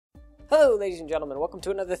Hello, ladies and gentlemen. Welcome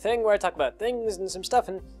to another thing where I talk about things and some stuff.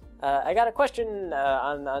 And I got a question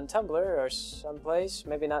on Tumblr or someplace.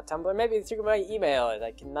 Maybe not Tumblr. Maybe through my email.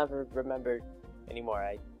 I can never remember anymore.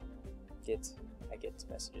 I get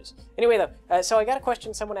messages. Anyway, though, so I got a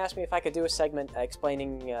question. Someone asked me if I could do a segment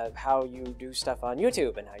explaining how you do stuff on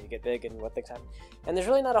YouTube and how you get big and what things happen. And there's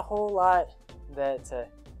really not a whole lot that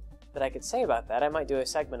I could say about that. I might do a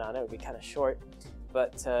segment on it. It would be kind of short.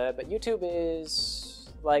 But YouTube is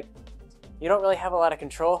like, you don't really have a lot of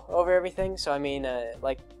control over everything. So I mean,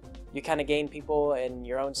 like, you kind of gain people and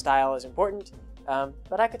your own style is important.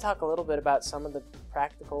 But I could talk a little bit about some of the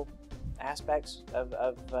practical aspects of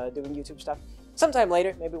doing YouTube stuff sometime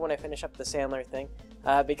later, maybe when I finish up the Sandler thing,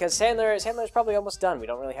 because Sandler's probably almost done. We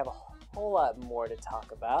don't really have a whole lot more to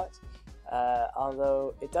talk about,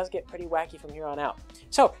 although it does get pretty wacky from here on out.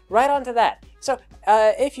 So right on to that. So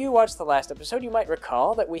if you watched the last episode, you might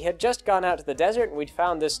recall that we had just gone out to the desert and we'd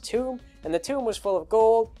found this tomb, and the tomb was full of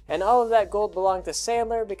gold, and all of that gold belonged to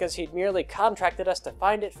Sandler because he'd merely contracted us to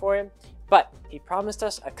find it for him, but he promised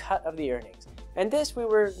us a cut of the earnings. And this we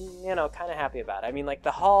were, kind of happy about. I mean, like,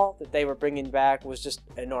 the haul that they were bringing back was just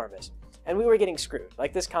enormous. And we were getting screwed.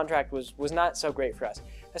 Like, this contract was not so great for us.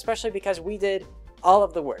 Especially because we did all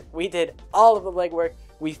of the work. We did all of the legwork.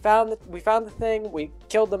 We found the thing. We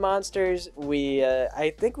killed the monsters.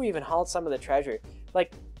 I think we even hauled some of the treasure.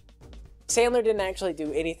 Like, Sandler didn't actually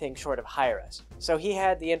do anything short of hire us. So he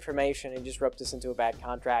had the information and just roped us into a bad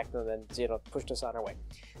contract and then, pushed us on our way.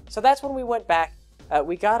 So that's when we went back.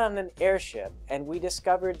 We got on an airship, and we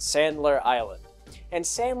discovered Sandler Island. And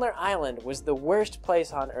Sandler Island was the worst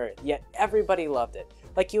place on Earth, yet everybody loved it.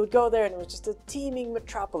 Like, you would go there, and it was just a teeming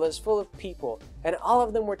metropolis full of people, and all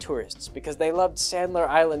of them were tourists, because they loved Sandler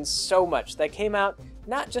Island so much. They came out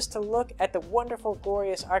not just to look at the wonderful,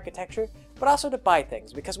 glorious architecture, but also to buy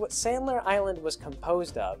things, because what Sandler Island was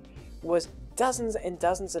composed of was dozens and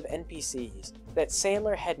dozens of NPCs that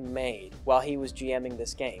Sandler had made while he was GMing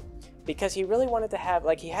this game. Because he really wanted to have,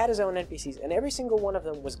 he had his own NPCs, and every single one of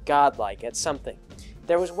them was godlike at something.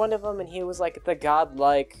 There was one of them, and he was like the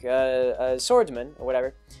godlike swordsman, or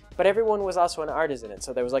whatever, but everyone was also an artisan, and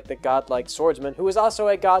so there was like the godlike swordsman, who was also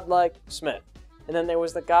a godlike smith. And then there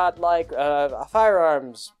was the godlike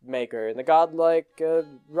firearms maker, and the godlike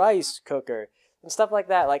rice cooker, and stuff like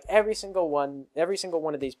that. Like, every single one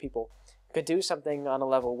of these people could do something on a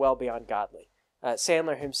level well beyond godly.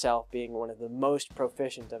 Sandler himself being one of the most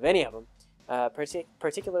proficient of any of them,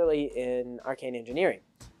 particularly in arcane engineering,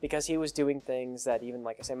 because he was doing things that even,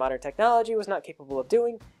 like I say, modern technology was not capable of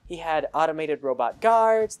doing. He had automated robot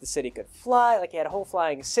guards, the city could fly, like he had a whole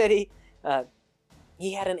flying city.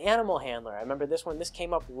 He had an animal handler. I remember this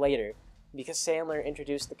came up later, because Sandler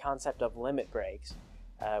introduced the concept of limit breaks,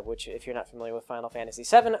 which, if you're not familiar with Final Fantasy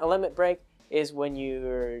VII, a limit break is when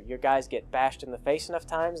your guys get bashed in the face enough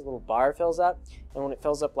times, a little bar fills up, and when it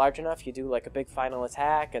fills up large enough, you do like a big final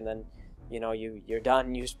attack, and then you're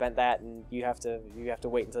done. You spent that, and you have to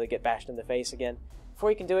wait until you get bashed in the face again before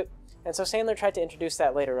you can do it. And so Sandler tried to introduce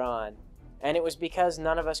that later on, and it was because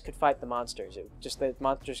none of us could fight the monsters. It just the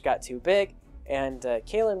monsters got too big, and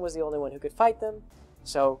Kalen was the only one who could fight them,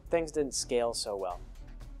 so things didn't scale so well.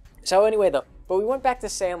 So anyway, though, but we went back to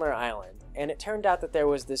Sandler Island. And it turned out that there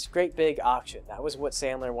was this great big auction. That was what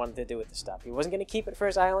Sandler wanted to do with the stuff. He wasn't going to keep it for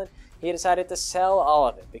his island. He decided to sell all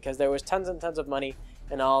of it because there was tons and tons of money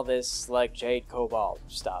in all this, like, jade cobalt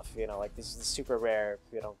stuff. Like this is super rare,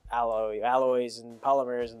 alloys and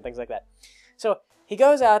polymers and things like that. So he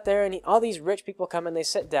goes out there, and all these rich people come and they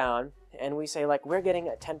sit down, and we say, like, we're getting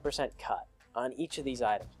a 10% cut on each of these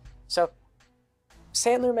items. So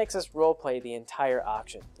Sandler makes us roleplay the entire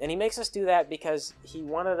auction, and he makes us do that because he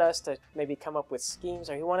wanted us to maybe come up with schemes,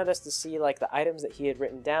 or he wanted us to see, like, the items that he had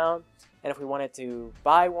written down, and if we wanted to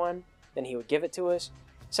buy one, then he would give it to us.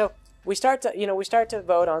 So we start to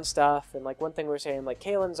vote on stuff, and, like, one thing we're saying, like,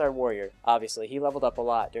 Kalen's our warrior, obviously. He leveled up a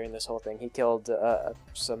lot during this whole thing. He killed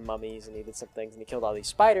some mummies, and he did some things, and he killed all these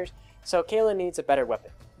spiders, so Kalen needs a better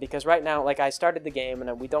weapon, because right now, like, I started the game,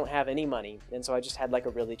 and we don't have any money, and so I just had, like, a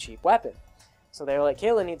really cheap weapon. So they were like,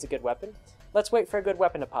 Kalen needs a good weapon. Let's wait for a good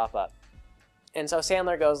weapon to pop up. And so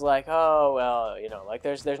Sandler goes like, oh, well, like,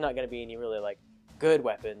 there's not going to be any really, like, good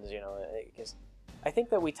weapons, because I think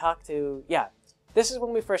that we talked to, this is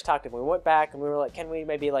when we first talked to him. We went back and we were like, can we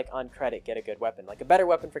maybe, like, on credit get a good weapon, like a better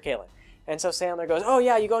weapon for Kalen? And so Sandler goes, oh,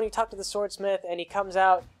 yeah, you go and you talk to the swordsmith, and he comes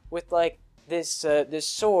out with, like, this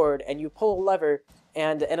sword, and you pull a lever,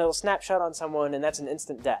 and it'll snapshot on someone, and that's an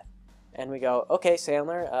instant death. And we go, okay,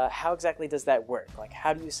 Sandler, how exactly does that work? Like,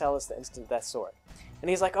 how do you sell us the instant death sword? And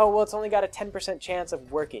he's like, oh, well, it's only got a 10% chance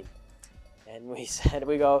of working. And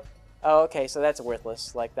we go, oh, okay, so that's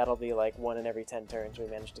worthless. Like, that'll be like 1 in every 10 turns we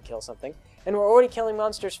managed to kill something. And we're already killing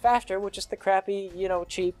monsters faster with just the crappy, you know,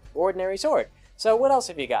 cheap, ordinary sword. So what else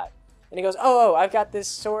have you got? And he goes, oh, I've got this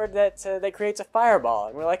sword that creates a fireball.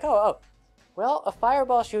 And we're like, oh. Well, a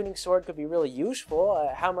fireball shooting sword could be really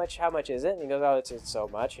useful. How much is it? And he goes, oh, it's so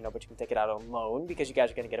much, you know, but you can take it out on loan because you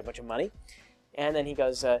guys are going to get a bunch of money. And then he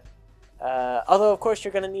goes, although, of course,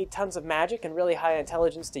 you're going to need tons of magic and really high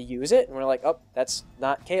intelligence to use it. And we're like, oh, that's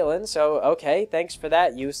not Kalen, so okay, thanks for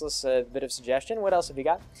that useless bit of suggestion. What else have you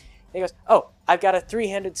got? And he goes, oh, I've got a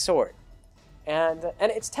 3-handed sword. And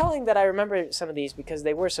it's telling that I remember some of these because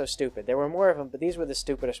they were so stupid. There were more of them, but these were the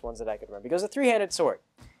stupidest ones that I could remember. He goes, a 3-handed sword.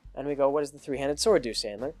 And we go, what does the 3-handed sword do,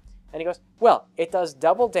 Sandler? And he goes, well, it does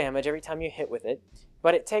double damage every time you hit with it,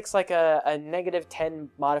 but it takes like a -10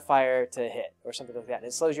 modifier to hit, or something like that, and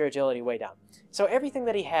it slows your agility way down. So everything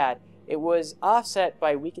that he had, it was offset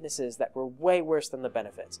by weaknesses that were way worse than the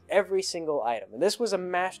benefits. Every single item. And this was a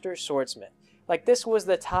master swordsmith. Like, this was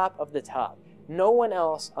the top of the top. No one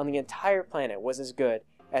else on the entire planet was as good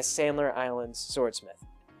as Sandler Island's swordsmith.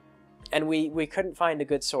 And we couldn't find a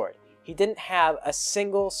good sword. He didn't have a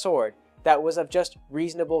single sword that was of just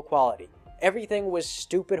reasonable quality. Everything was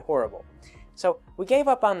stupid horrible. So we gave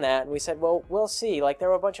up on that, and we said, well, we'll see. Like, there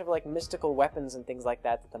were a bunch of, like, mystical weapons and things like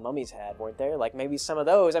that the mummies had, weren't there? Like, maybe some of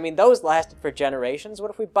those. I mean, those lasted for generations. What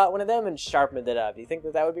if we bought one of them and sharpened it up? Do you think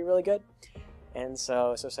that would be really good? And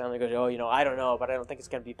so Sandler goes, oh, you know, I don't know, but I don't think it's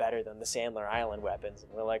going to be better than the Sandler Island weapons.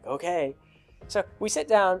 And we're like, okay. So we sit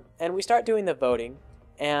down, and we start doing the voting,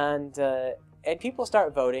 and people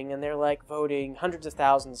start voting, and they're, like, voting hundreds of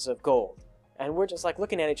thousands of gold. And we're just, like,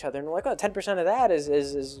 looking at each other, and we're like, oh, 10% of that is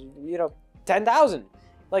you know, 10,000.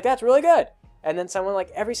 Like, that's really good. And then someone,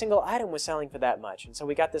 like, every single item was selling for that much. And so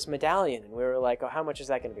we got this medallion, and we were like, oh, how much is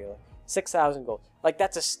that going to be? Like, 6,000 gold. Like,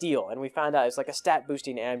 that's a steal. And we found out it's like a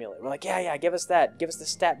stat-boosting amulet. We're like, yeah, give us that. Give us the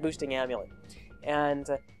stat-boosting amulet. And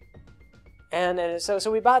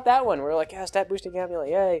so we bought that one. We were like, yeah, stat-boosting amulet,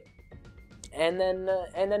 yay. And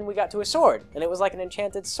then we got to a sword, and it was like an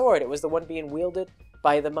enchanted sword. It was the one being wielded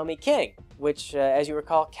by the Mummy King, which, as you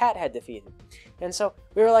recall, Cat had defeated. And so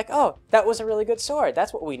we were like, oh, that was a really good sword.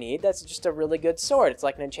 That's what we need. That's just a really good sword. It's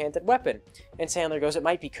like an enchanted weapon. And Sandler goes, it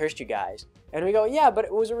might be cursed, you guys. And we go, yeah, but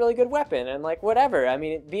it was a really good weapon. And like, whatever. I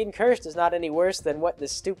mean, being cursed is not any worse than what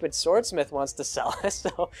this stupid swordsmith wants to sell us.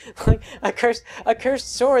 So, like, a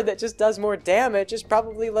cursed sword that just does more damage is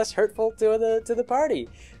probably less hurtful to the party.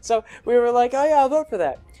 So we were like, oh yeah, I'll vote for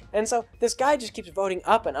that. And so this guy just keeps voting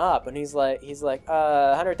up and up, and he's like,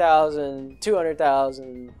 100,000,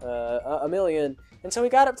 200,000, a million. And so we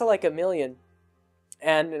got up to like 1 million,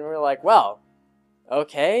 and we're like, well,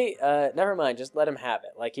 okay, never mind, just let him have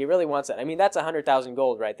it. Like, he really wants it. I mean, that's 100,000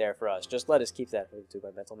 gold right there for us. Just let us keep that. Do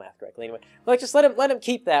my mental math correctly. Anyway, like, just let him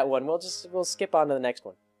keep that one. We'll skip on to the next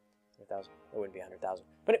one. 100,000. It wouldn't be 100,000.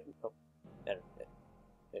 But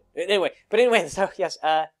anyway, so yes,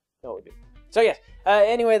 no, it would be. So yes,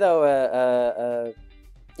 anyway though,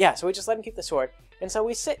 yeah, so we just let him keep the sword. And so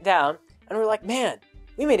we sit down, and we're like, man,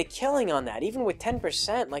 we made a killing on that, even with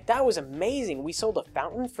 10%. Like, that was amazing. We sold a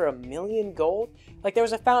fountain for 1 million gold. Like, there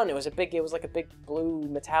was a fountain. It was like a big blue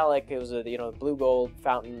metallic. It was a, you know, blue gold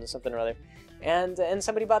fountain or something or other. And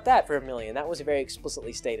somebody bought that for 1 million. That was very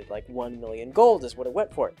explicitly stated. Like, 1 million gold is what it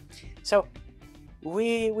went for. So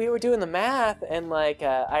we were doing the math, and like,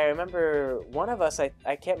 I remember one of us, I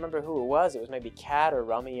can't remember who it was maybe Cat or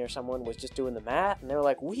Rummy or someone, was just doing the math, and they were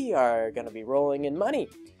like, we are going to be rolling in money.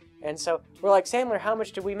 And so we're like, Sandler, how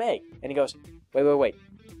much did we make? And he goes, wait.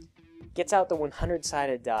 Gets out the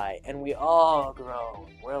 100-sided die, and we all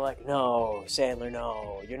groan. We're like, no, Sandler,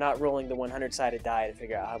 no. You're not rolling the 100-sided die to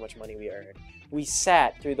figure out how much money we earned. We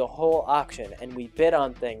sat through the whole auction, and we bid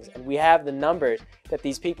on things, and we have the numbers that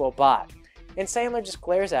these people bought. And Sandler just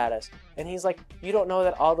glares at us, and he's like, you don't know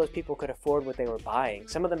that all those people could afford what they were buying.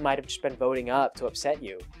 Some of them might have just been voting up to upset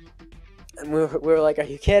you. And we were like, are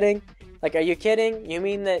you kidding? Like, are you kidding? You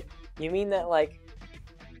mean that like,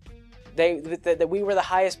 that we were the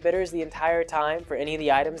highest bidders the entire time for any of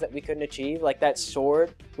the items that we couldn't achieve? Like, that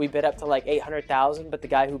sword, we bid up to like 800,000, but the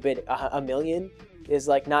guy who bid 1 million is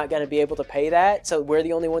like not going to be able to pay that, so we're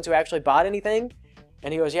the only ones who actually bought anything?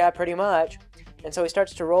 And he goes, yeah, pretty much. And so he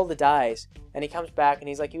starts to roll the dice, and he comes back, and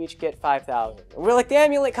he's like, you each get 5,000. And we're like, the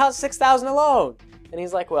amulet costs 6,000 alone. And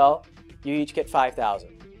he's like, well, you each get 5,000.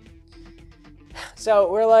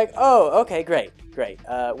 So we're like, oh, okay, great.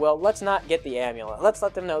 Well, let's not get the amulet. Let's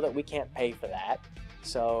let them know that we can't pay for that.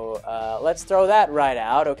 So let's throw that right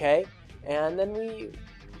out, okay? And then we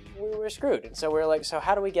were screwed. And so we're like, so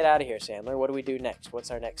how do we get out of here, Sandler? What do we do next? What's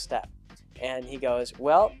our next step? And he goes,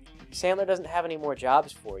 well, Sandler doesn't have any more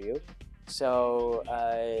jobs for you, so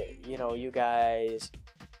you know, you guys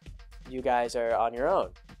are on your own,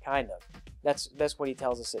 kind of. That's what he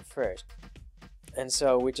tells us at first. And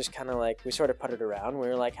so we just kind of like, we sort of put it around. We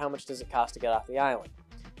were like, how much does it cost to get off the island?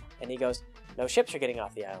 And he goes, no ships are getting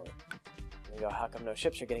off the island. And we go, how come no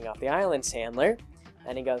ships are getting off the island, Sandler?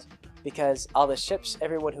 And he goes, because all the ships,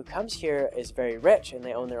 everyone who comes here is very rich and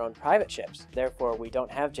they own their own private ships. Therefore, we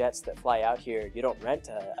don't have jets that fly out here. You don't rent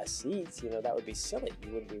a seat. You know, that would be silly.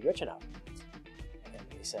 You wouldn't be rich enough. And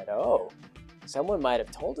we said, oh, someone might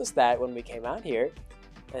have told us that when we came out here.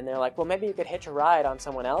 And they're like, well, maybe you could hitch a ride on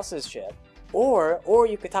someone else's ship. Or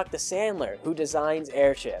you could talk to Sandler, who designs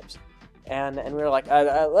airships. And we were like,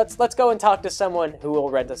 let's go and talk to someone who will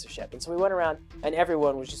rent us a ship. And so we went around, and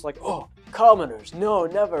everyone was just like, oh, commoners, no,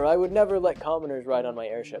 never. I would never let commoners ride on my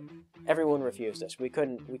airship. Everyone refused us. We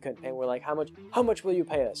couldn't pay. We're like, how much will you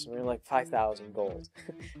pay us? And we were like, 5,000 gold.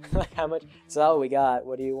 Like, how much? It's all we got.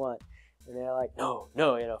 What do you want? And they're like, no,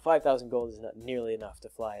 you know, 5,000 gold is not nearly enough to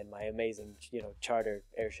fly in my amazing, you know, charter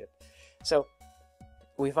airship. So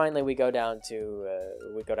we go down to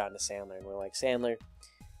Sandler, and we're like, Sandler,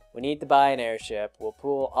 we need to buy an airship. We'll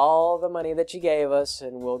pool all the money that you gave us,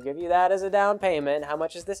 and we'll give you that as a down payment. How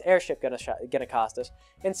much is this airship gonna cost us?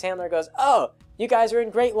 And Sandler goes, oh, you guys are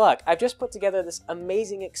in great luck. I've just put together this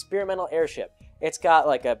amazing experimental airship. It's got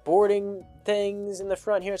like a boarding things in the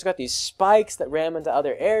front here. It's got these spikes that ram into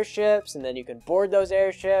other airships, and then you can board those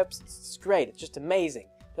airships. It's great. It's just amazing.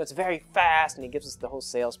 So it's very fast, and he gives us the whole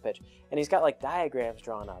sales pitch. And he's got like diagrams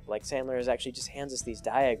drawn up. Like Sandler is actually just hands us these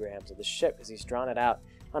diagrams of the ship because he's drawn it out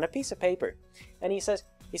on a piece of paper. And he says,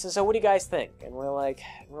 so what do you guys think? And we're like,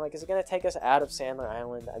 is it going to take us out of Sandler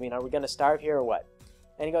Island? I mean, are we going to starve here or what?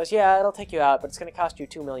 And he goes, yeah, it'll take you out, but it's going to cost you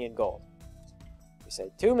 2 million gold. We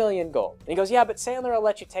say, 2 million gold. And he goes, yeah, but Sandler will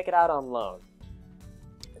let you take it out on loan.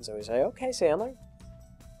 And so we say, okay, Sandler.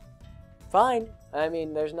 Fine. I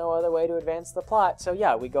mean, there's no other way to advance the plot. So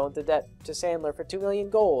yeah, we go into debt to Sandler for 2 million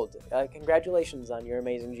gold. Congratulations on your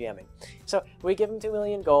amazing GMing. So we give him 2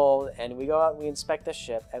 million gold, and we go out and we inspect the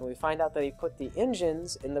ship, and we find out that he put the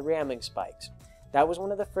engines in the ramming spikes. That was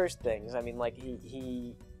one of the first things. I mean, like,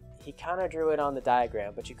 he kind of drew it on the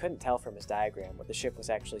diagram, but you couldn't tell from his diagram what the ship was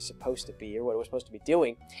actually supposed to be or what it was supposed to be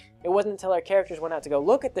doing. It wasn't until our characters went out to go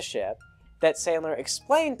look at the ship that Sandler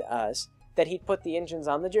explained to us that he'd put the engines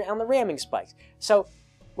on the ramming spikes. So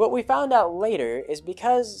what we found out later is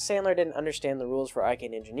because Sandler didn't understand the rules for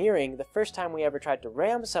arcane engineering, the first time we ever tried to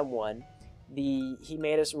ram someone, he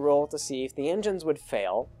made us roll to see if the engines would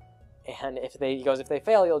fail, and if they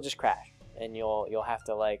fail, you'll just crash, and you'll have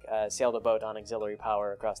to like sail the boat on auxiliary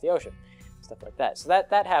power across the ocean, stuff like that. So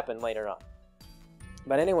that happened later on.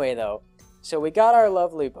 But anyway, though, so we got our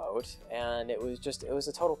lovely boat, and it was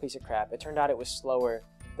a total piece of crap. It turned out it was slower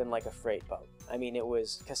than like a freight boat. I mean, it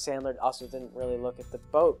was because Sandler also didn't really look at the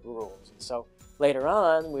boat rules. And so later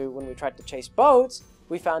on, when we tried to chase boats,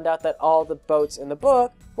 we found out that all the boats in the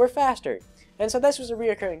book were faster. And so this was a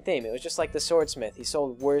reoccurring theme. It was just like the swordsmith. He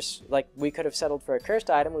sold worse. Like, we could have settled for a cursed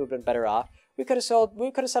item, we would have been better off. We could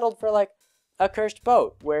have settled for like a cursed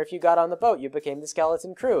boat, where if you got on the boat, you became the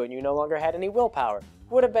skeleton crew and you no longer had any willpower.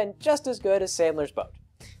 Would have been just as good as Sandler's boat.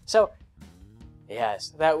 So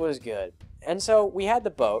yes, that was good. And so we had the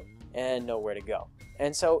boat and nowhere to go.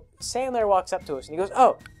 And so Sandler walks up to us and he goes,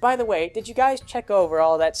 oh, by the way, did you guys check over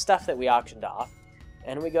all that stuff that we auctioned off?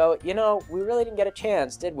 And we go, you know, we really didn't get a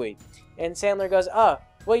chance, did we? And Sandler goes, oh,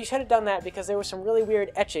 well, you should have done that because there were some really weird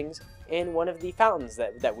etchings in one of the fountains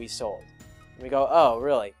that we sold. And we go, oh,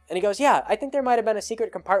 really? And he goes, yeah, I think there might have been a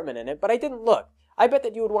secret compartment in it, but I didn't look. I bet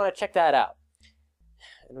that you would want to check that out.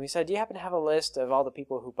 And we said, do you happen to have a list of all the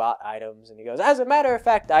people who bought items? And he goes, as a matter of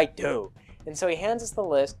fact, I do. And so he hands us the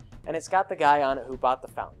list, and it's got the guy on it who bought the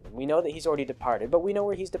fountain. We know that he's already departed, but we know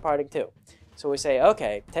where he's departing to. So we say,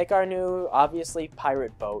 okay, take our new, obviously,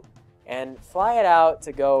 pirate boat, and fly it out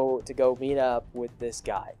to go meet up with this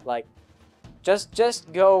guy. Like,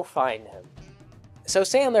 just go find him. So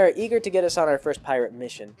Sandler, eager to get us on our first pirate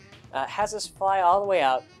mission, has us fly all the way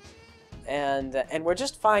out, and we're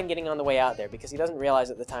just fine getting on the way out there because he doesn't realize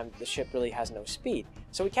at the time that the ship really has no speed.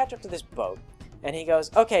 So we catch up to this boat. And he goes,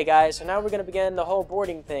 okay, guys, so now we're going to begin the whole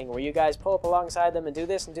boarding thing where you guys pull up alongside them and do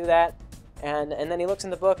this and do that. And then he looks in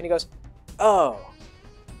the book and he goes, oh.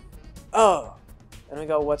 And we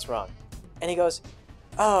go, what's wrong? And he goes,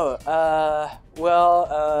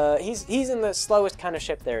 he's in the slowest kind of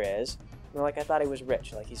ship there is. And we're like, I thought he was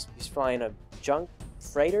rich. Like, he's flying a junk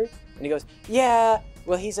freighter. And he goes, yeah,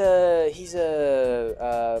 well, he's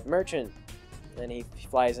a merchant. And he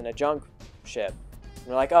flies in a junk ship. And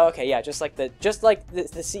we're like, oh, okay, yeah, just like the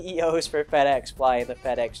CEOs for FedEx fly in the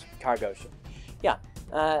FedEx cargo ship. Yeah.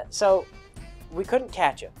 So we couldn't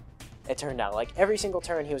catch him. It turned out, like, every single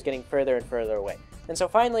turn he was getting further and further away. And so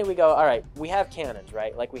finally we go, all right, we have cannons,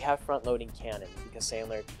 right? Like, we have front-loading cannons because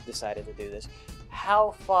Sandler decided to do this.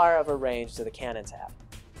 How far of a range do the cannons have?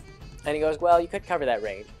 And he goes, well, you could cover that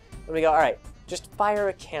range. And we go, all right, just fire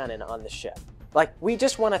a cannon on the ship. Like, we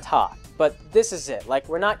just want to talk, but this is it. Like,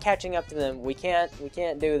 we're not catching up to them. We can't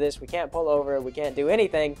do this. We can't pull over. We can't do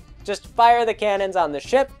anything. Just fire the cannons on the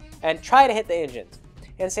ship and try to hit the engines.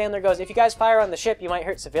 And Sandler goes, if you guys fire on the ship, you might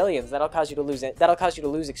hurt civilians. That'll cause you to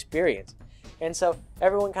lose experience. And so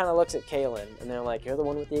everyone kind of looks at Kalen, and they're like, you're the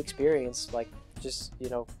one with the experience. Like, just, you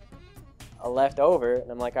know, a leftover.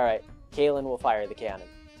 And I'm like, all right, Kalen will fire the cannon.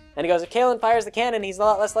 And he goes, if Kalen fires the cannon, he's a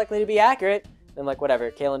lot less likely to be accurate. And I'm like,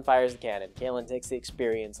 whatever, Kalen fires the cannon. Kalen takes the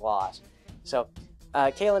experience loss. So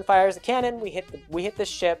Kalen fires the cannon, we hit the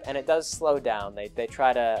ship, and it does slow down. They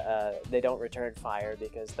try to, they don't return fire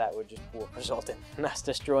because that would just result in us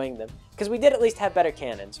destroying them. Because we did at least have better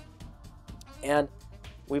cannons. And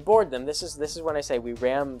we board them. This is when I say we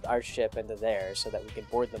rammed our ship into theirs so that we can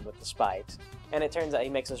board them with the spikes. And it turns out he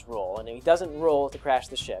makes us roll. And he doesn't roll to crash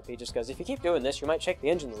the ship. He just goes, if you keep doing this, you might shake the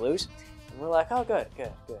engines loose. And we're like, oh, good.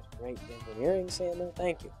 Great engineering, Sandler.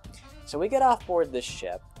 Thank you. So we get off board this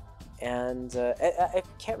ship. And I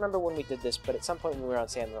can't remember when we did this, but at some point when we were on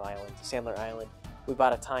Sandler Island, we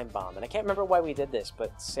bought a time bomb. And I can't remember why we did this,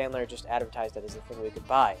 but Sandler just advertised it as the thing we could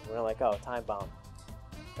buy. And we were like, oh, time bomb.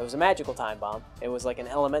 It was a magical time bomb. It was like an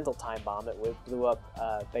elemental time bomb. It blew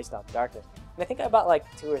up based off darkness. And I think I bought like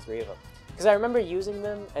 2 or 3 of them. Because I remember using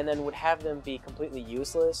them and then would have them be completely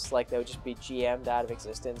useless. Like they would just be GM'd out of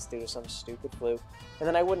existence due to some stupid fluke. And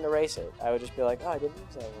then I wouldn't erase it. I would just be like, oh, I didn't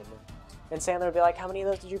use that one. And Sandler would be like, how many of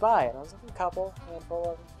those did you buy? And I was like, a couple,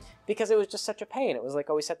 handful of them. Because it was just such a pain. It was like,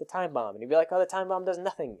 oh, we set the time bomb. And he'd be like, oh, the time bomb does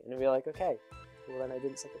nothing. And he'd be like, okay, well then I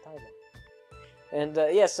didn't set the time bomb.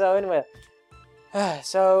 And yeah, so anyway,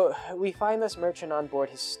 so we find this merchant on board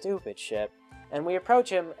his stupid ship. And we approach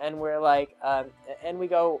him and we're like, and we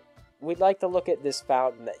go, we'd like to look at this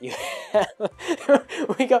fountain that you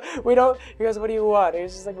have. He goes, what do you want? And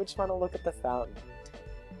he's just like, we just want to look at the fountain.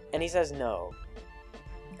 And he says, no.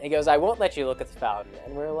 He goes, I won't let you look at the fountain.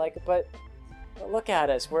 And we're like, but look at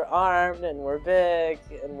us. We're armed, and we're big,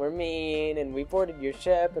 and we're mean, and we boarded your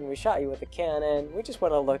ship, and we shot you with a cannon. We just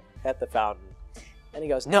want to look at the fountain. And he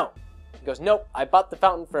goes, no. He goes, nope, I bought the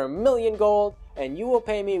fountain for 1,000,000 gold, and you will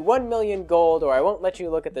pay me 1,000,000 gold, or I won't let you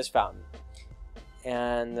look at this fountain.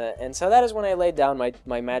 And so that is when I laid down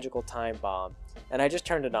my magical time bomb, and I just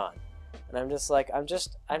turned it on. And I'm just like,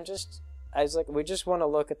 I was like, we just want to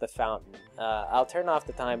look at the fountain. I'll turn off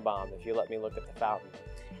the time bomb if you let me look at the fountain.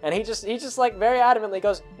 And he just like very adamantly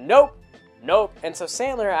goes, nope, nope. And so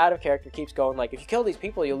Sandler, out of character, keeps going like, if you kill these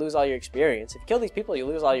people, you'll lose all your experience. If you kill these people, you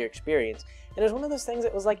lose all your experience. And it was one of those things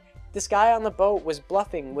that was like, this guy on the boat was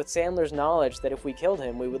bluffing with Sandler's knowledge that if we killed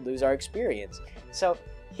him, we would lose our experience. So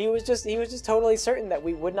he was just totally certain that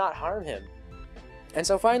we would not harm him. And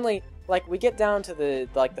so finally, like, we get down to the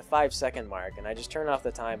 5-second mark, and I just turn off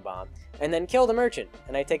the time bomb, and then kill the merchant,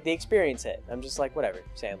 and I take the experience hit. I'm just like, whatever,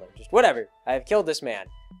 Sandler, just whatever. I have killed this man.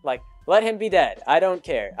 Like, let him be dead. I don't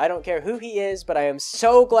care. I don't care who he is, but I am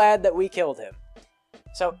so glad that we killed him.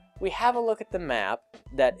 So we have a look at the map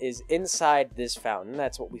that is inside this fountain.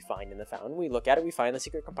 That's what we find in the fountain. We look at it, we find the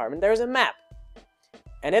secret compartment. There's a map,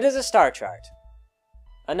 and it is a star chart.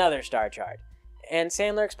 Another star chart. And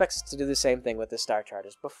Sandler expects us to do the same thing with the star chart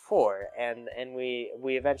as before, and we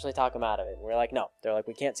eventually talk him out of it. We're like, no. They're like,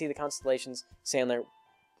 we can't see the constellations. Sandler,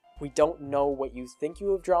 we don't know what you think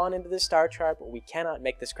you have drawn into this star chart, but we cannot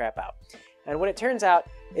make this crap out. And what it turns out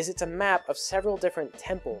is it's a map of several different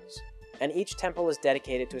temples, and each temple is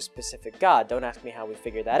dedicated to a specific god. Don't ask me how we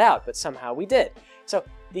figured that out, but somehow we did. So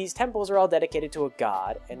these temples are all dedicated to a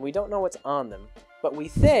god, and we don't know what's on them, but we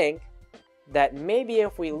think that maybe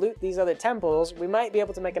if we loot these other temples, we might be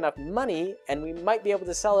able to make enough money, and we might be able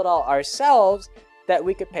to sell it all ourselves, that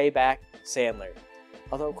we could pay back Sandler.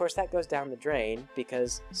 Although, of course, that goes down the drain,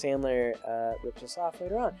 because Sandler rips us off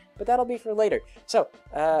later on. But that'll be for later. So,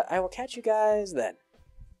 I will catch you guys then.